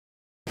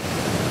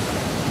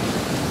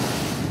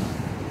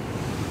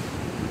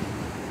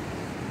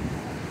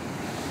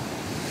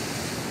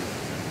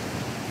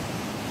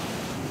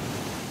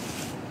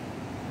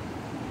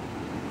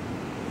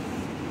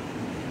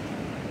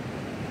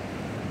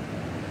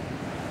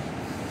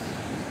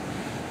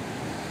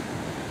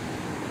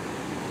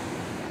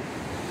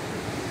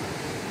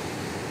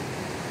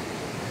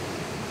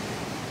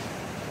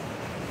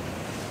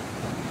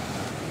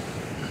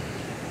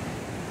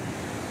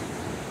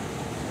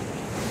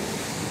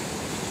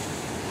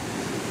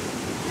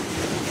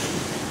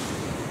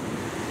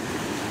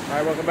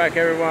Alright, welcome back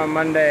everyone.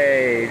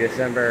 Monday,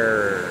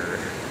 December.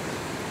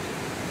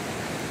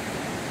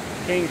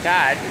 King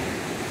Tide.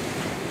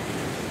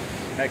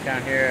 Back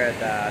down here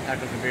at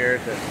Tacos and Beers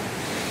at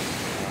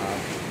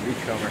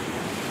Beachcomber.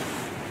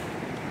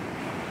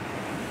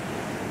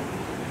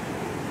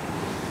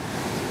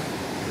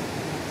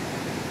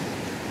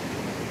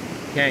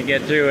 Can't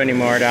get through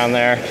anymore down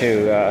there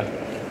to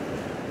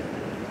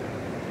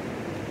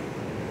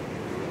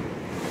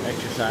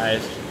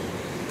exercise.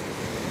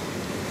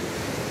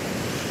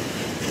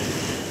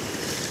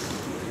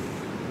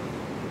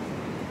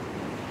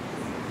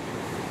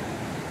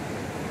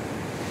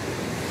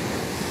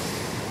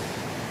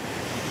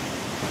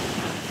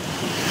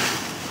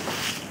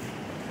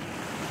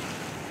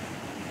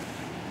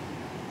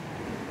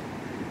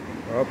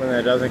 We're hoping that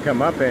it doesn't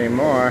come up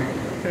anymore.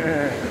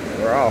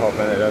 We're all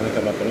hoping it doesn't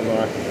come up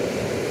anymore.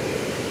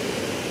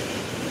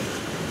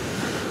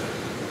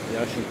 The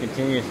ocean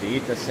continues to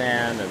eat the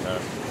sand and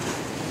the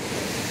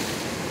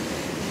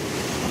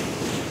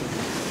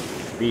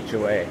beach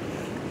away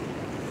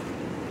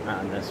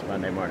on this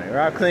Monday morning. We're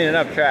out cleaning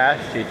up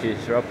trash.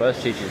 Chi-Chi's Ropas,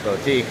 Chi-Chi's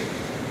Boutique.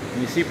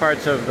 And you see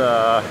parts of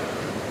the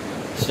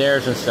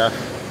stairs and stuff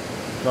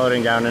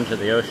floating down into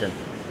the ocean.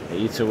 It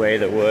eats away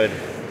the wood,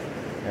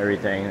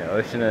 everything. The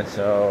ocean is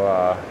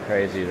so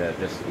crazy that it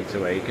just eats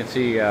away. You can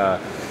see a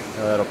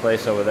little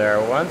place over there.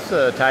 Once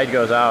the tide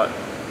goes out,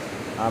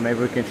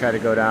 maybe we can try to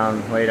go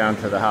down, way down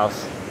to the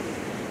house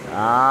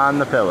on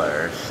the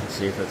pillars and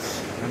see if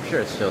it's, I'm sure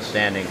it's still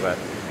standing, but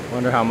I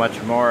wonder how much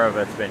more of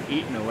it's been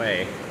eaten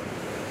away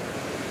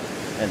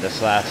in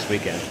this last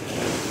weekend.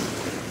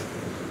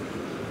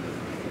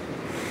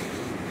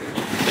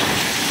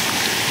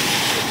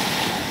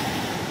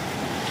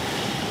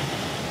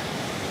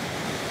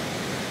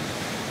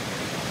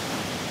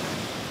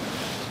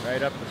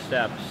 Right up the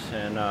steps,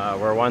 and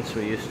where once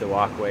we used to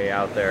walk way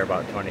out there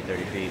about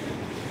 20-30 feet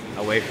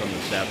away from the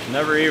steps,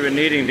 never even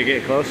needing to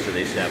get close to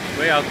these steps.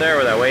 Way out there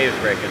where that wave's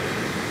breaking.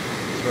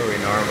 That's where we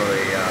normally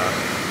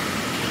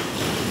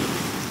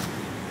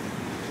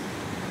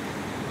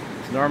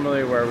it's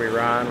normally where we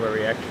run, where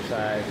we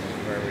exercise,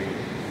 and where we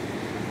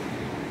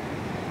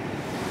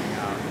hang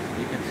out.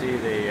 You can see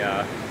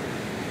the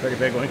pretty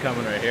big one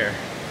coming right here.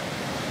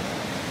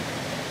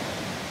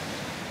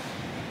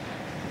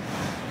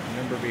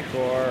 Remember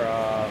before,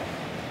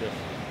 there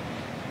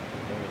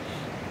was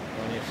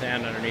plenty of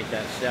sand underneath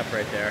that step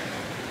right there.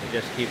 It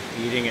just keeps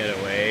eating it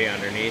away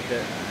underneath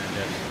it, and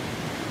just,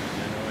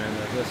 you know,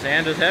 and the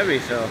sand is heavy,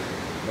 so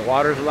the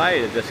water's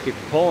light. It just keeps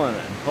pulling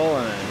it and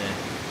pulling it, and it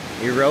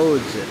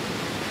erodes it.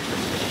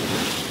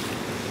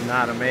 It's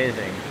not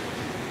amazing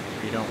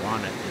if you don't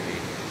want it to be.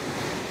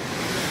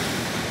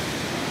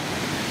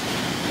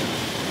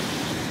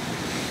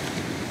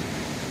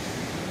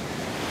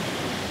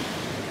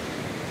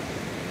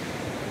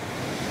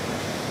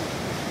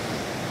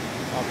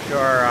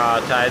 Offshore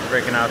tide's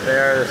breaking out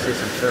there. Let's see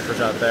some surfers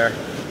out there.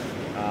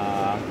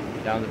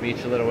 Down the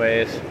beach a little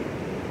ways.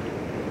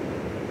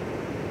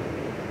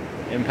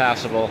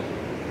 Impassable.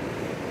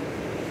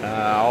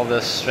 All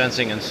this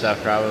fencing and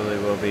stuff probably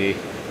will be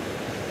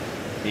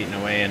eaten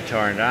away and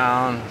torn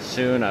down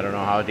soon. I don't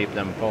know how deep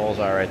them poles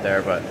are right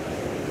there, but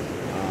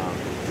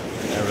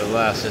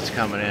nevertheless, it's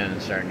coming in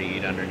and starting to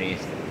eat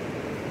underneath.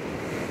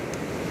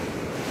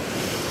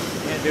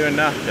 Can't do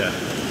enough to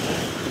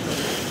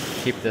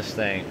keep this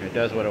thing. It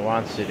does what it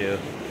wants to do.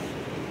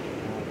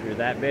 Well, if you're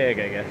that big,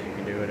 I guess you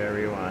can do whatever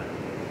you want.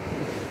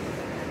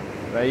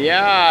 But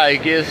yeah, I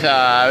guess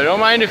I don't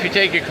mind if you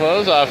take your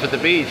clothes off at the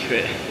beach,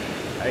 but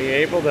are you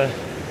able to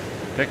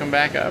pick them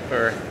back up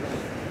or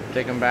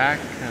take them back?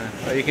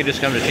 Well, you can just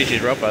come to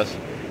Chi-Chi's Ropas,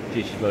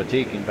 Chi-Chi's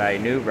Boutique, and buy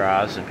new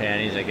bras and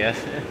panties, I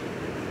guess.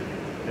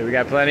 We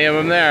got plenty of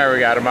them there. We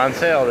got them on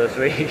sale this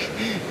week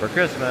for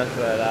Christmas,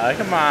 but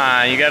come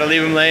on, you gotta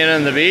leave them laying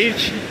on the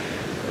beach?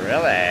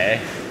 Really?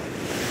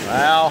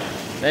 Well,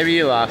 maybe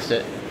you lost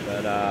it,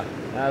 but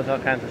there's all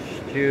kinds of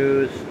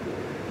shoes,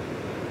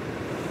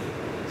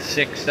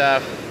 sick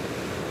stuff,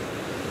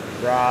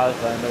 bras,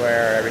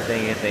 underwear,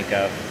 everything you think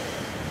of.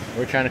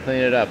 We're trying to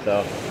clean it up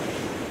though,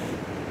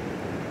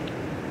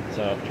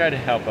 so try to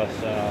help us.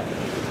 I don't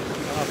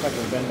know if I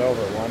can bend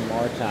over one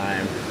more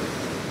time.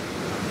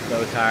 I'm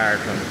so tired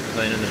from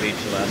cleaning the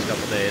beach the last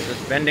couple days.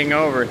 This bending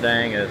over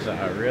thing is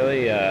a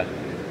really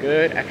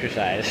good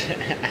exercise.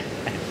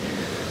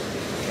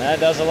 That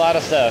does a lot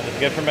of stuff. It's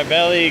good for my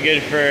belly,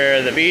 good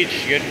for the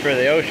beach, good for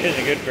the ocean,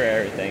 and good for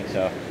everything.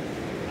 So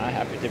I'm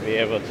happy to be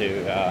able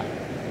to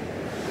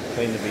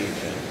clean the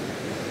beach and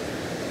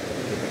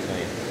keep it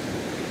clean.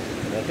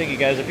 And I think you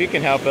guys, if you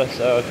can help us,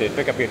 to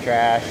pick up your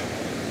trash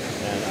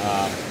and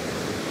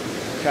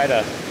try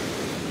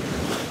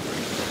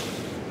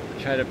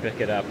to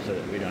pick it up so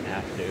that we don't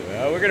have to.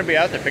 We're going to be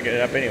out there picking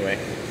it up anyway.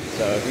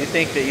 So if you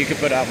think that you can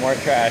put out more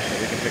trash that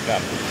we can pick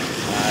up,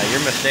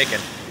 you're mistaken.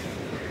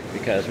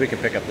 Because we can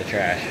pick up the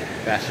trash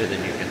faster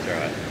than you can throw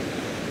it.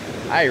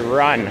 I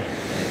run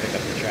and pick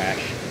up the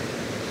trash.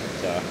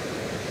 So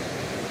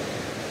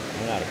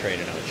I'm not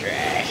afraid of no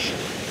trash.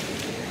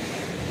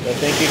 So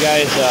thank you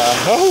guys.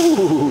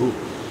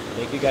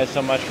 Thank you guys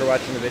so much for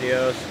watching the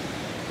videos.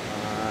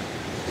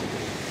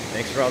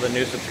 Thanks for all the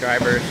new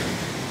subscribers.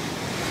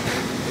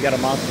 We got a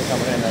monster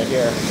coming in right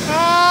here.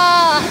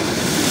 Ah!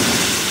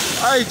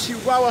 Ay,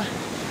 Chihuahua.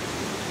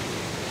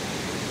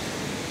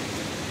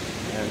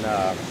 And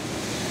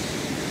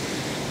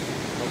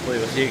hopefully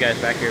we'll see you guys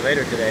back here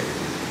later today.